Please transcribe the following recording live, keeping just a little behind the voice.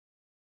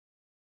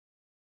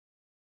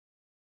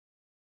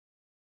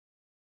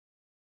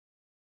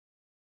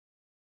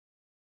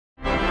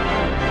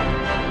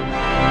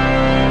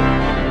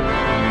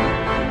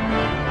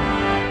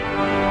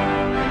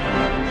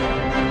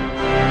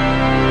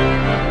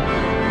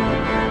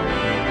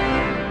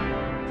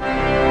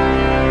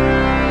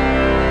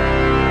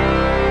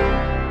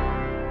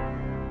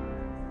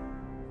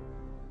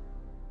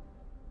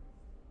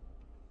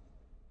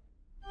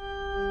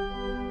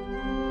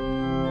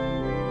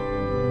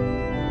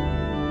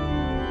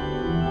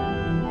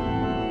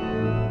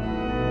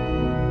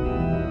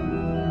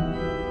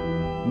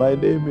My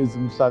name is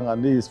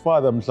Mhlangani,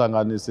 Father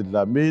Mhlangani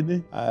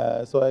Sidlamini.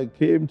 So I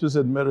came to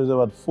St. Mary's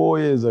about 4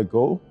 years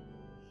ago.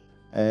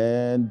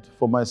 And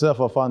for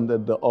myself, I found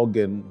that the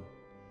organ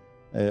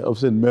of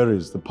St.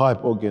 Mary's, the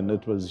pipe organ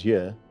that was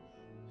here,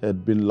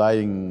 had been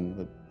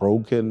lying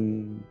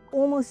broken.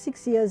 Almost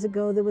 6 years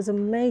ago, there was a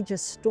major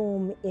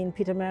storm in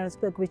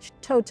Pietermaritzburg which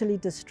totally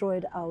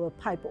destroyed our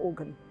pipe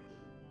organ.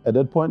 At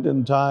that point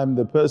in time,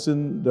 the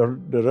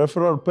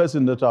referral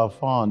person that I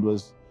found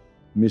was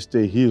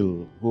Mr.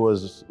 Hele,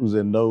 who's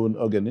a known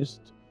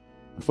organist.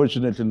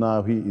 Unfortunately,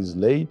 now he is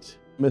late.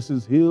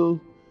 Mrs.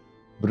 Hele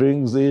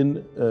brings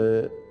in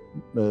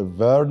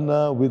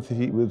Werner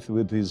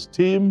with his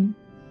team.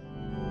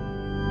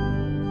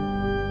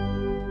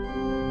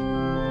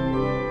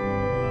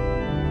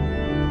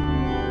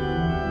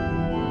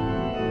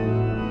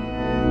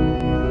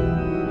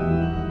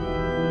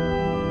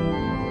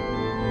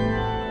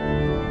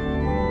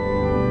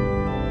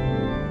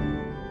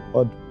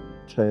 What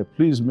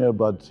pleased me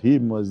about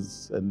him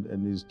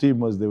and his team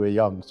was they were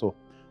young, so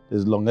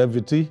there's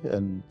longevity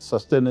and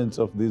sustenance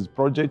of these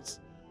projects.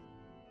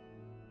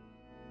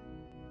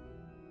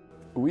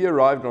 We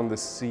arrived on the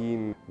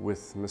scene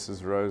with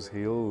Mrs. Rose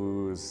Hele,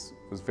 who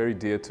was very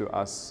dear to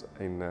us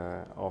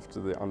after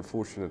the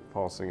unfortunate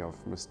passing of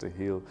Mr.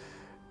 Hele,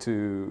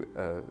 to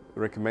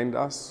recommend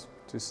us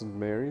to St.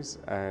 Mary's,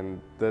 and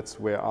that's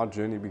where our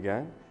journey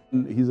began.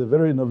 He's a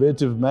very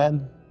innovative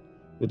man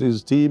with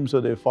his team,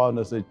 so they found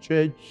us a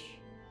church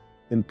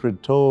in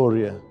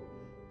Pretoria.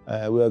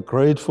 We are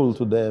grateful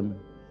to them,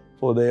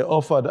 for they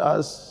offered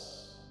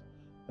us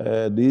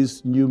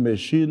this new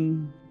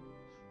machine,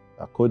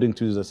 according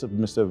to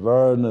Mr.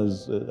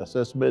 Werner's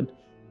assessment.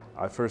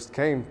 I first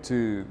came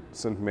to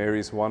St.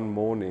 Mary's one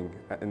morning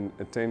and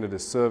attended a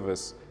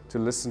service to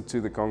listen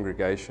to the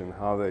congregation,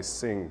 how they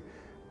sing,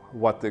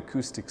 what the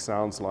acoustic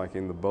sounds like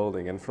in the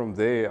building. And from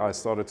there, I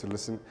started to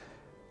listen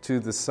to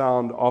the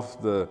sound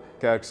of the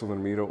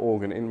KwaZulu-Natal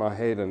organ in my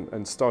head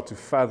and start to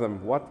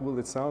fathom what will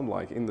it sound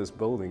like in this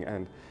building.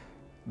 And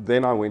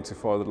then I went to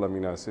Father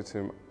Lamina. I said to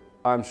him,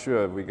 I'm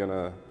sure we're going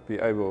to be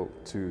able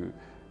to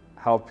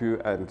help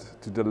you and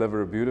to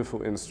deliver a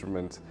beautiful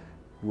instrument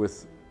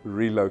with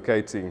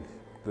relocating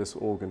this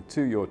organ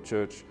to your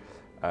church.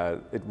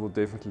 It will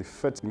definitely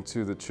fit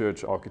into the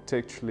church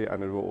architecturally,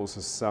 and it will also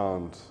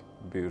sound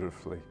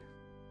beautifully.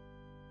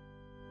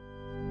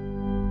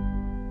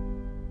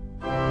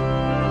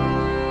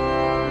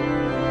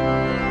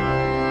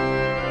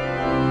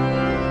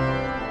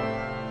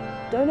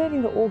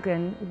 Donating the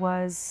organ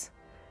was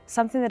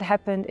something that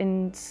happened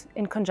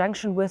in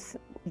conjunction with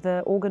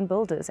the organ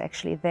builders,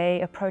 actually. They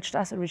approached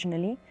us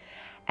originally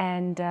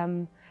and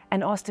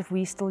asked if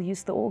we still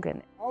use the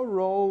organ. Our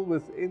role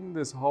within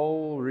this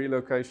whole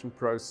relocation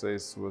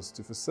process was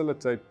to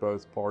facilitate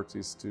both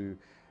parties to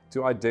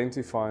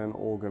identify an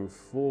organ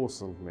for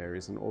St.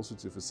 Mary's, and also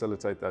to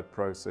facilitate that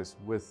process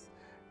with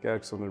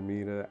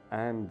KwaZulu-Natal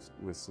and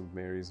with St.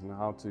 Mary's, and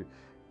how to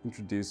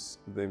introduce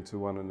them to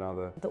one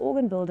another. The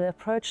organ builder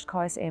approached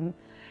KSM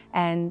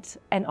and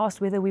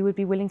asked whether we would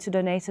be willing to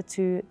donate it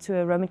to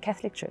a Roman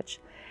Catholic church.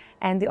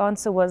 And the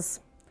answer was,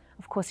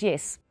 of course,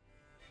 yes.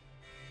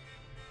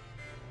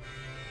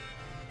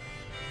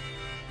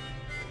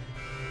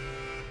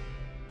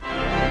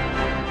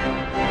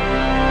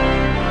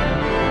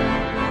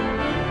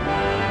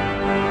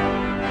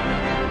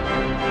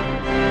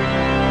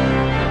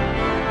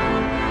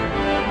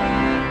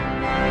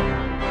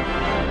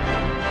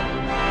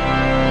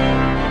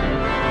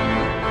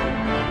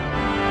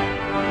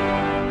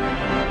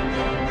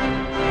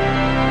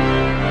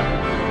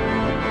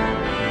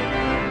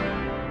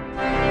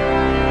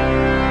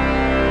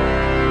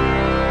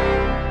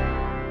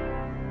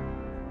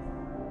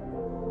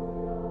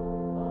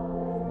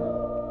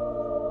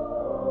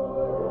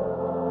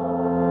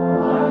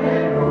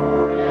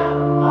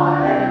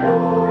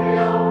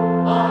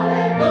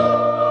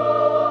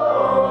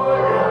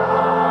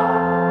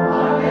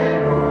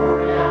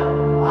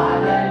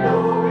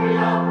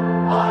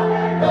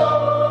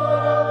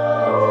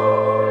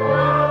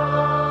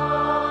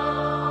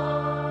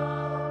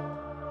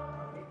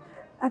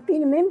 I've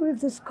been a member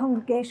of this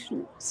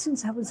congregation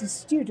since I was a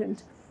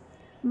student,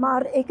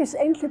 maar ek is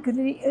eintlik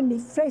in die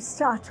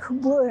Vrystaat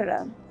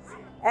gebore,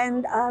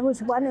 and I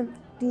was one of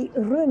die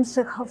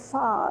Roomse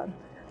gevaar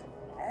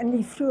in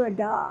die vroeë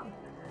dae.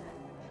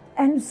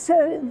 And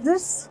so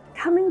this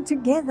coming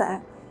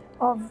together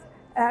of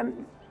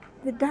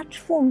the Dutch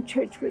Formed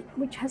Church,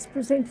 which has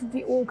presented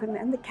the organ,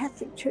 and the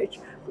Catholic Church,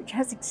 which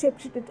has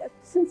accepted it.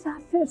 Since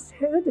I first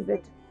heard of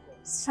it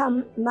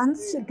some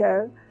months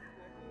ago,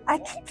 I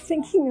keep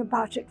thinking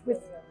about it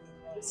with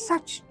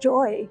such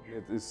joy.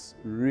 It is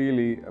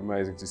really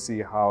amazing to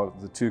see how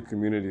the two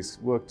communities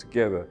work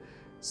together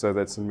so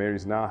that St.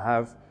 Mary's now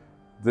have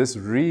this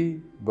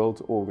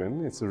rebuilt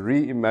organ. It's a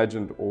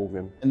reimagined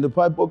organ. And the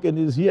pipe organ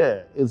is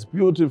here. It's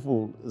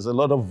beautiful. There's a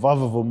lot of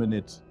vavavoom in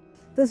it.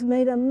 This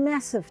made a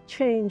massive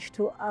change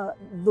to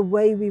the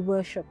way we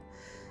worship.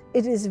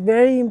 It is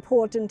very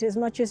important, as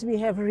much as we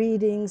have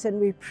readings and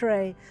we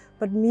pray,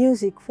 but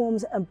music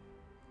forms a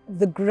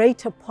the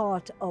greater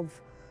part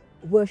of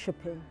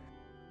worshiping.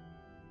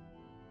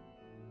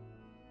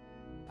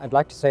 I'd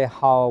like to say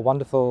how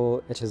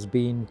wonderful it has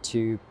been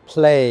to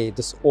play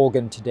this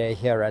organ today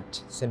here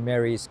at St.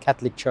 Mary's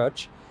Catholic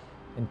Church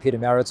in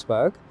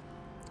Pietermaritzburg.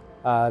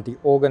 The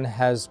organ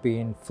has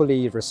been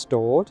fully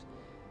restored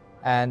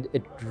and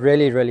it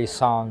really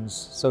sounds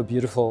so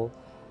beautiful.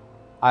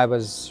 I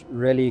was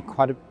really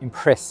quite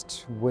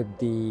impressed with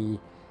the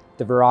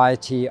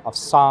variety of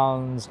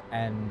sounds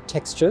and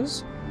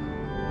textures.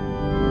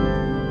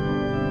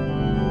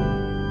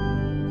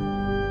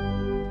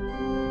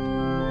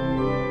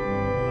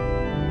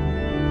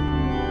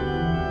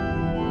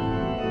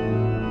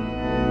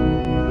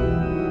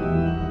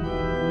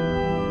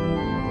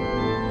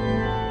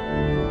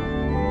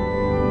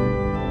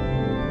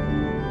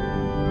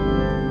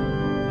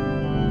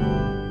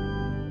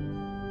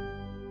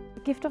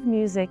 The gift of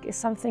music is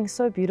something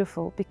so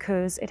beautiful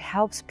because it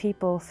helps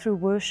people through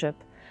worship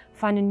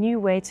find a new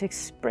way to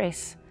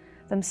express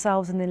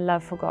themselves and their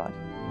love for God.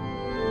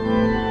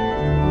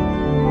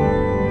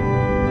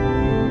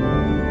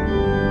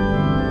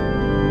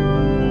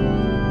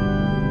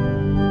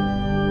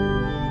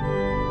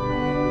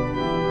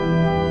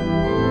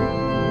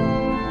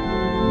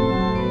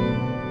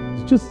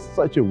 It's just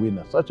such a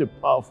winner, such a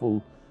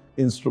powerful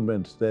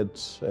instrument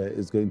that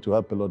is going to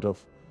help a lot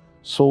of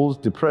souls,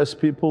 depressed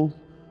people,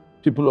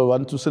 people who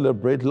want to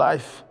celebrate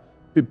life,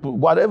 people,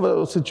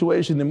 whatever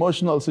situation,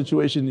 emotional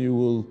situation you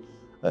will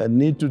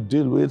need to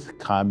deal with,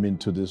 come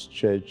into this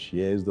church.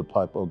 Here is the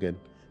pipe organ.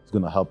 It's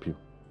going to help you.